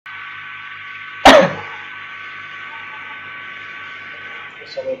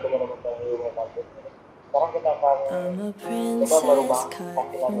Assalamualaikum warahmatullahi wabarakatuh. Sekarang kita akan coba merubah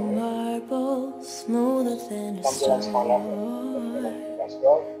tampilan ini. Tampilan skala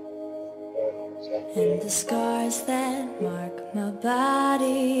dashboard. And the scars that mark my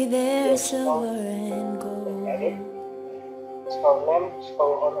body, they're silver and gold. Scroll name,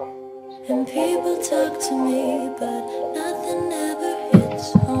 scroll on. And people talk to me, but nothing ever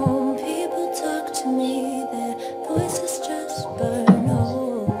hits home. People talk to me, their voices just burn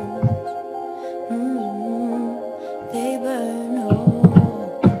holes. They burn holes.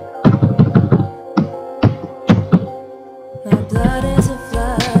 My blood is a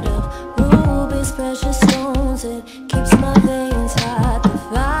flood of rubies, precious stones. It keeps my veins hot. The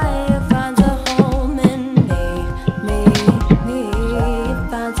fire finds a home in me.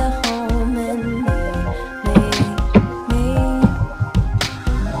 Finds a home in me.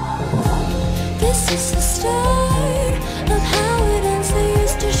 This is the start of how it ends. They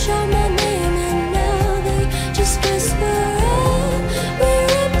used to shout my name and now they just whisper out. We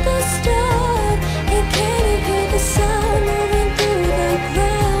ripped the start. You can't even hear the sound moving through the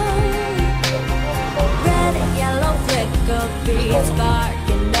ground. Red and yellow flicker beats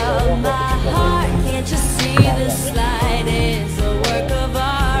sparking up my heart. Can't you see this light is a work of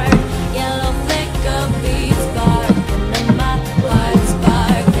art? Yellow flicker beats sparking up my heart,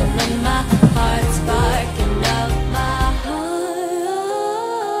 sparking up my heart, sparking up my heart.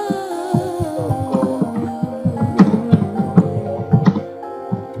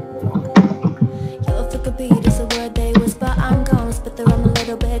 Yellow flicker beat is a word they whisper. I'm gonna spit the rhyme a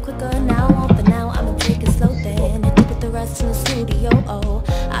little bit quicker now. But now I'ma take it slow then. Hit it with the rest in the studio. Oh,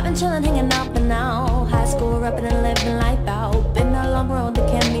 I've been chillin', hanging out, but now high school rapping and living life out. Been a long road, there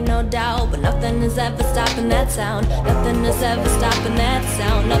can be no doubt, but nothing is ever stopping that sound. Nothing is ever stopping that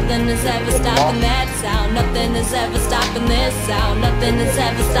sound. Nothing is ever stopping that sound. Nothing is ever stopping this sound. Nothing is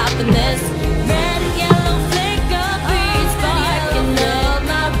ever stopping this. Red and yellow flicker beats sparking up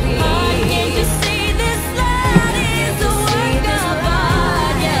my beat. Can't you see this light is a work of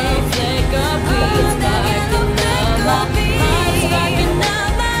art? Yellow flicker beats sparking up my heart, sparking up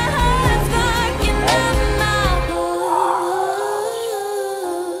my heart, sparking up my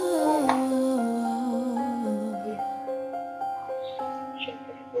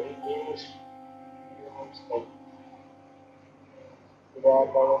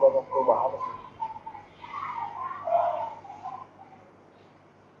Tidak terlalu banyak perubahan.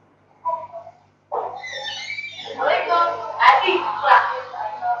 Assalamualaikum.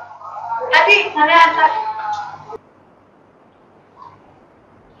 Adik, sana atas.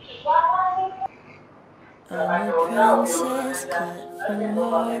 I'm a princess cut from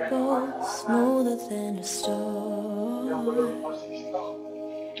marble, smoother than a stone.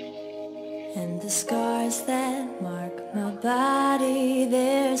 And the scars that mark my body,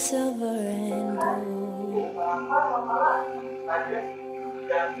 they're silver and gold.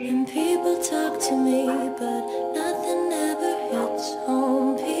 And people talk to me, but nothing ever hits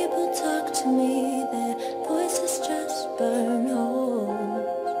home. People talk to me, their voices just burn holes.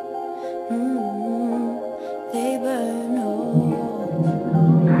 They burn holes.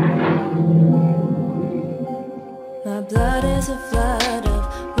 My blood is a flood of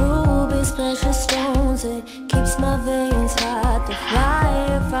rubies, precious stones. It keeps my veins hot. The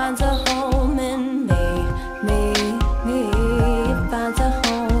fire finds a home in me. Finds a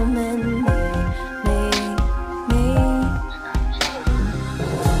home in me.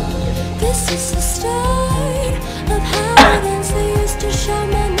 This is the start of how it ends. They used to shout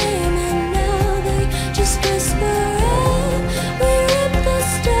my name and now they just whisper out. We ripped the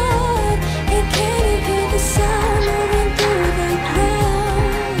start. You can't even hear the sound moving through the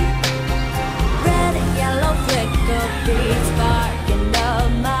ground. Red and yellow flicker beats sparking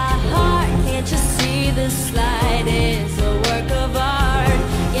up my heart. Can't you see this light is a work of art?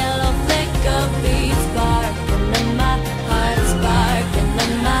 Yellow flicker beats sparking up my heart, sparking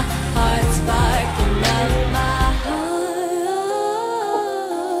up my heart, sparking up my heart.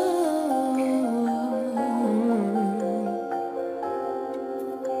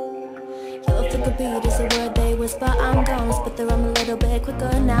 Yellow flicker beat is a word they whisper. I'm gonna spit the rhyme a little bit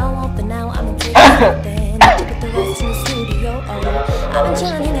quicker now. For now I'ma take it then. Put the rest in the studio. Oh, I've been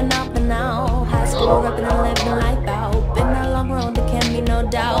chillin', hanging out, but now high school rapping and living life out. Been a long road, there can be no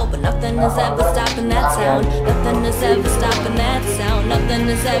doubt, but nothing is ever stopping that sound. Nothing is ever stopping that sound. Nothing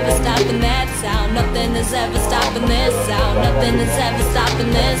is ever stopping that sound. Nothing is ever stopping this sound. Nothing is ever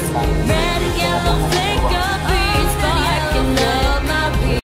stopping this. Red and yellow flicker beats sparking up my